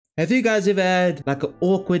Have you guys ever had like an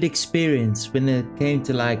awkward experience when it came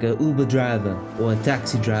to like a Uber driver or a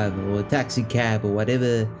taxi driver or a taxi cab or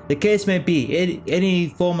whatever the case may be, any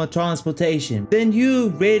form of transportation? Then you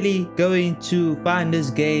really going to find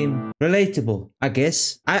this game relatable, I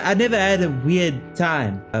guess. I never had a weird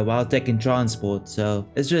time while taking transport, so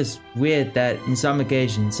it's just weird that in some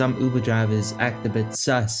occasions some Uber drivers act a bit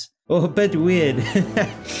sus or a bit weird.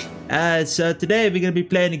 So today we're gonna be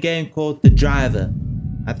playing a game called The Driver.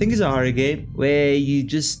 I think it's a horror game where you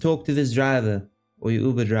just talk to this driver or your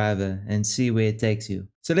Uber driver and see where it takes you.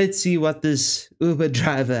 So let's see what this Uber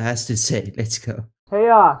driver has to say. Let's go. Hey,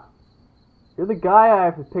 you're the guy I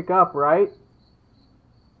have to pick up, right?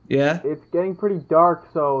 Yeah? It's getting pretty dark,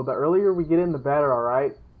 so the earlier we get in, the better,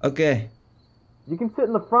 alright? Okay. You can sit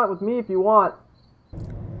in the front with me if you want.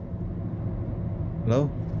 Hello?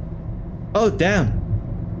 Oh,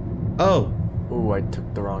 damn. Oh. Ooh, I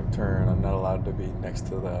took the wrong turn. I'm not allowed to be next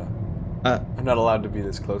to the... I'm not allowed to be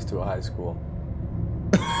this close to a high school.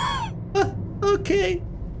 Okay.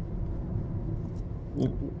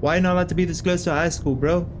 Why not allowed to be this close to high school,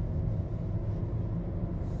 bro?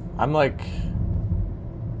 I'm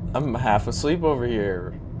half asleep over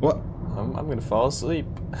here. What? I'm gonna fall asleep.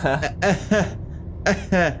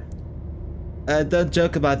 Don't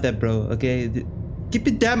joke about that, bro. Okay, keep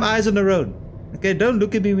your damn eyes on the road. Okay, don't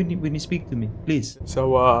look at me when you speak to me, please. So,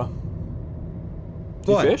 do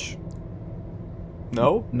you What? fish?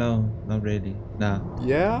 No? No, not really. Nah.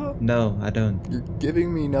 Yeah? No, I don't. You're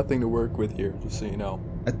giving me nothing to work with here, just so you know.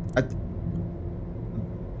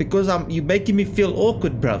 Because you're making me feel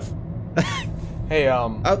awkward, bruv. Hey,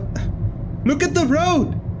 look at the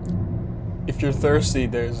road. if you're thirsty,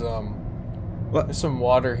 there's What? there's some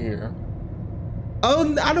water here.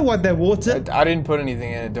 Oh, I don't want that water. I didn't put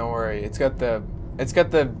anything in it, don't worry. It's got the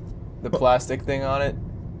plastic thing on it.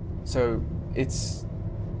 So it's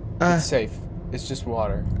safe. It's just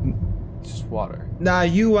water. It's just water. Nah,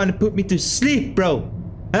 you want to put me to sleep, bro?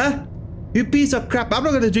 Huh? You piece of crap. I'm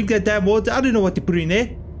not gonna drink that damn water. I don't know what to put in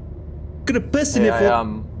there. Could have pissed in it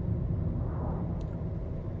for.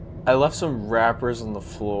 I left some wrappers on the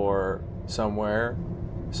floor somewhere.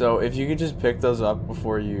 So if you could just pick those up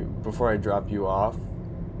before I drop you off,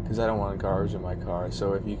 because I don't want garbage in my car.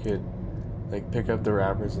 So if you could, like, pick up the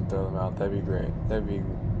wrappers and throw them out, that'd be great.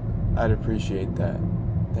 I'd appreciate that.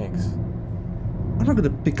 Thanks. I'm not gonna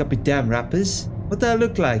pick up your damn wrappers. What do I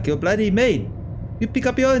look like? You're bloody maid. You pick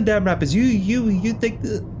up your own damn wrappers. You take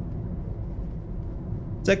the.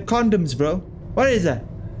 It's like condoms, bro. What is that?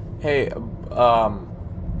 Hey,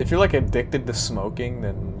 if you're like addicted to smoking,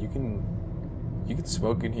 then you can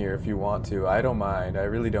smoke in here if you want to. I don't mind. I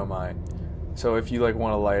really don't mind. So if you like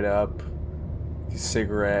want to light up a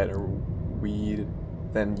cigarette or weed,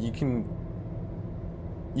 then you can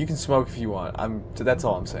smoke if you want. That's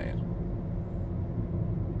all I'm saying.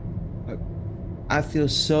 I feel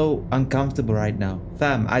so uncomfortable right now.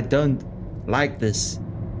 Fam, I don't like this.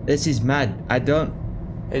 This is mad. I don't.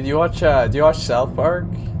 Hey, do you watch South Park?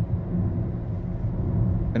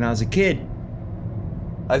 When I was a kid.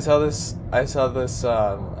 I saw this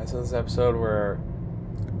episode where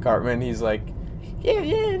Cartman, he's like, yeah.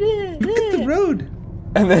 Look at the road.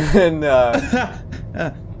 And then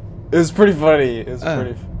it was pretty funny. It was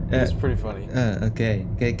pretty funny. Okay.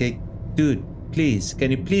 Dude, please,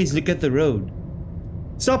 can you please look at the road?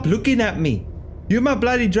 Stop looking at me. You're my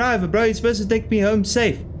bloody driver, bro. You're supposed to take me home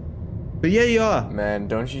safe. But here you are. Man,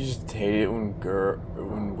 don't you just hate it when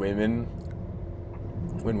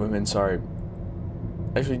women, sorry.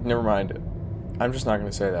 Actually, never mind. I'm just not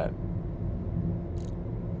gonna say that.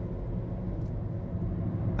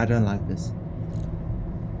 I don't like this.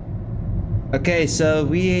 Okay, so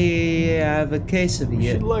we have a case of We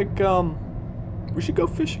should go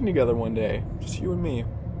fishing together one day. Just you and me.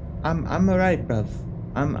 I'm alright, bruv.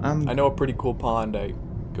 I know a pretty cool pond I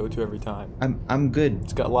go to every time. I'm good.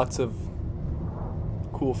 It's got lots of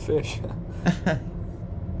cool fish.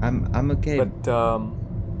 I'm okay.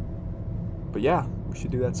 But yeah, we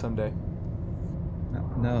should do that someday.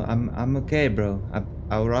 No, I'm okay, bro.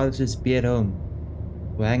 I would rather just be at home.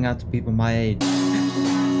 Or hang out with people my age.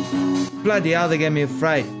 Bloody hell, they gave me a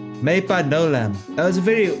fright. Made by No Lamb. That was a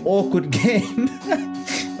very awkward game.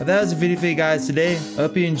 Well, that was the video for you guys today.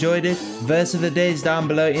 Hope you enjoyed it. Verse of the day is down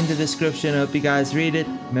below in the description. Hope you guys read it.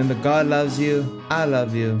 Remember, God loves you. I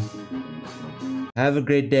love you. Have a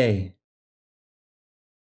great day.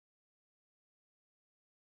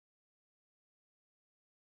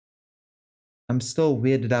 I'm still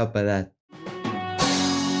weirded out by that.